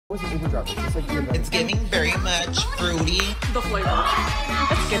What's an Uber driver? It's giving very much fruity. The flavor.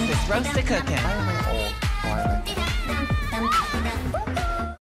 Let's get this roasted cooking. Why am I old? Why am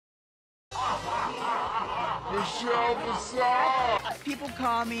I? People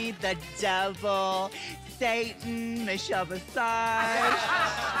call me the devil, Satan, Michelle Visage.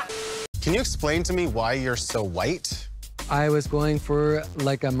 Can you explain to me why you're so white? I was going for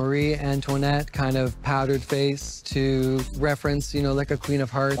like a Marie Antoinette kind of powdered face to reference, you know, like a Queen of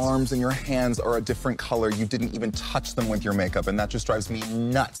Hearts. Arms and your hands are a different color. You didn't even touch them with your makeup, and that just drives me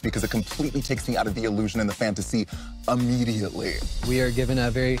nuts because it completely takes me out of the illusion and the fantasy immediately. We are given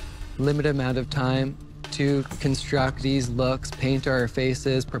a very limited amount of time to construct these looks, paint our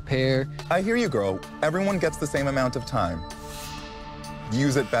faces, prepare. I hear you, girl. Everyone gets the same amount of time.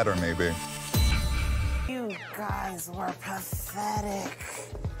 Use it better, maybe. You guys were pathetic.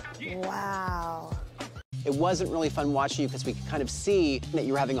 Wow. It wasn't really fun watching you because we could kind of see that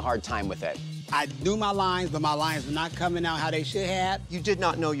you were having a hard time with it. I knew my lines, but my lines were not coming out how they should have. You did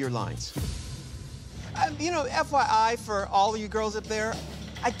not know your lines. You know, FYI for all of you girls up there,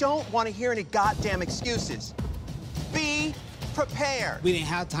 I don't want to hear any goddamn excuses. Be prepared. We didn't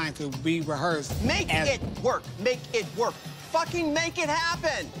have time to re-rehearse. Make it work. Make it work. Fucking make it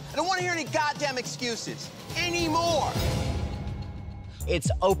happen. I don't want to hear any goddamn excuses anymore. It's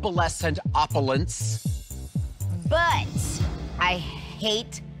opalescent opulence. But I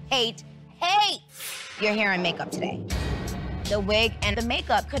hate your hair and makeup today. The wig and the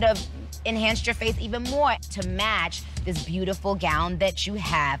makeup could have enhanced your face even more to match this beautiful gown that you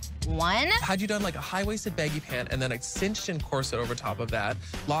have. One. Had you done like a high-waisted baggy pant and then a cinched-in corset over top of that,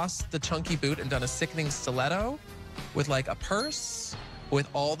 lost the chunky boot and done a sickening stiletto with like a purse, with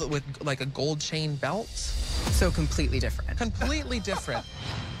like a gold chain belt. So completely different. Completely different.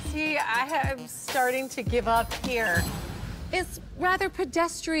 See, I am starting to give up here. It's rather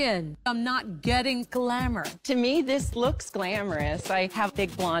pedestrian. I'm not getting glamour. To me, this looks glamorous. I have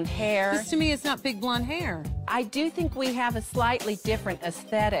big blonde hair. This, to me, it's not big blonde hair. I do think we have a slightly different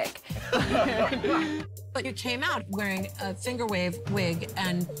aesthetic. But you came out wearing a finger wave wig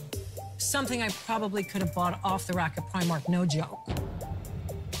and something I probably could have bought off the rack at Primark, no joke.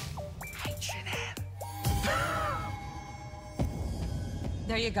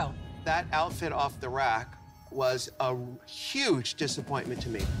 There you go. That outfit off the rack was a huge disappointment to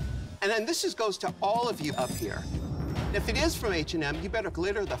me. And then this goes to all of you up here. If it is from H&M, you better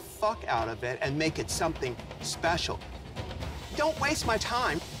glitter the fuck out of it and make it something special. Don't waste my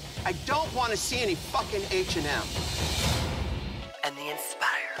time. I don't want to see any fucking H&M. And the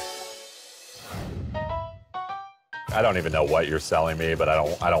Inspire. I don't even know what you're selling me, but I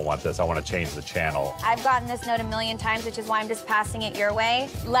don't want this. I want to change the channel. I've gotten this note a million times, which is why I'm just passing it your way.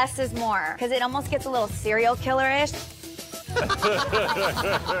 Less is more, because it almost gets a little serial killer-ish.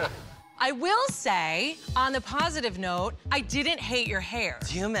 I will say, on the positive note, I didn't hate your hair.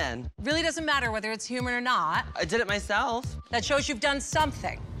 It's human. Really doesn't matter whether it's human or not. I did it myself. That shows you've done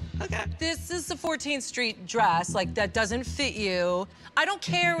something. Okay. This is the 14th Street dress, like, that doesn't fit you. I don't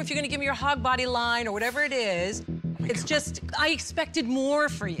care if you're gonna give me your hog body line or whatever it is. It's just, I expected more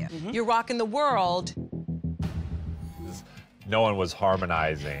for you. You're rocking the world. No one was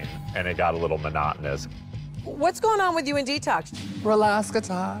harmonizing, and it got a little monotonous. What's going on with you in Detox? Alaska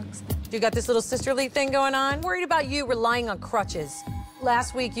talks. You got this little sisterly thing going on? Worried about you relying on crutches.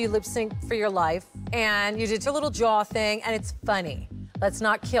 Last week, you lip synced for your life, and you did your little jaw thing, and it's funny. Let's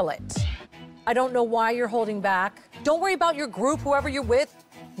not kill it. I don't know why you're holding back. Don't worry about your group, whoever you're with.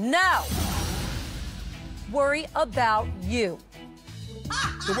 No! Worry about you.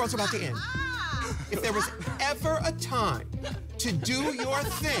 The world's about to end. If there was ever a time to do your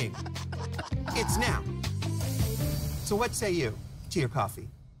thing, it's now. So what say you? Tea or coffee?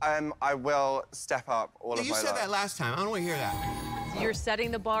 I will step up all of my You said life. that last time. I don't want to hear that. You're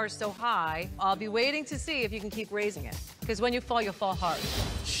setting the bar so high, I'll be waiting to see if you can keep raising it. Because when you fall, you'll fall hard.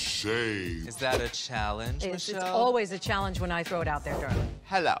 Shade. Is that a challenge, It's Michelle? always a challenge when I throw it out there, darling.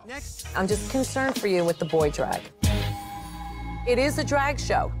 Hello. Next. I'm just concerned for you with the boy drag. It is a drag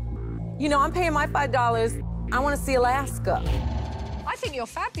show. You know, I'm paying my $5. I want to see Alaska. I think you're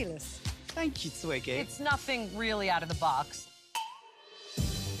fabulous. Thank you, Twiggy. It's nothing really out of the box.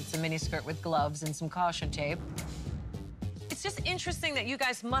 It's a mini skirt with gloves and some caution tape. It's just interesting that you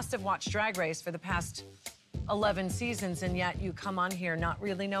guys must have watched Drag Race for the past 11 seasons, and yet you come on here not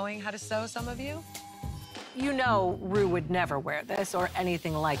really knowing how to sew, some of you. You know Rue would never wear this or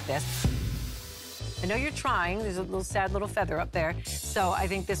anything like this. I know you're trying. There's a little sad little feather up there. So I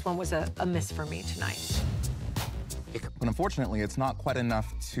think this one was a miss for me tonight. But unfortunately, it's not quite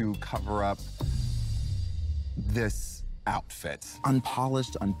enough to cover up this outfit.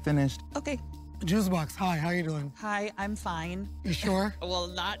 Unpolished, unfinished. Okay. Juicebox, hi, how you doing? Hi, I'm fine. You sure? Well,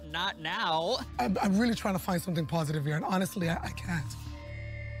 not now. I'm really trying to find something positive here, and honestly, I can't.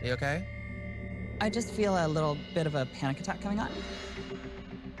 You okay? I just feel a little bit of a panic attack coming on.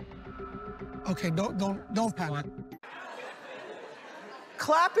 Okay, don't panic.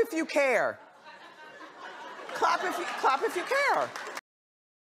 Clap if you care. Clap if you care.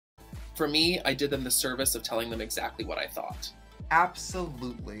 For me, I did them the service of telling them exactly what I thought.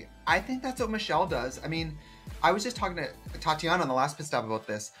 Absolutely. I think that's what Michelle does. I mean, I was just talking to Tatiana on the last pit stop about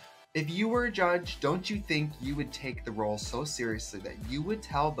this. If you were a judge, don't you think you would take the role so seriously that you would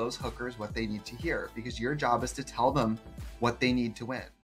tell those hookers what they need to hear? Because your job is to tell them what they need to win.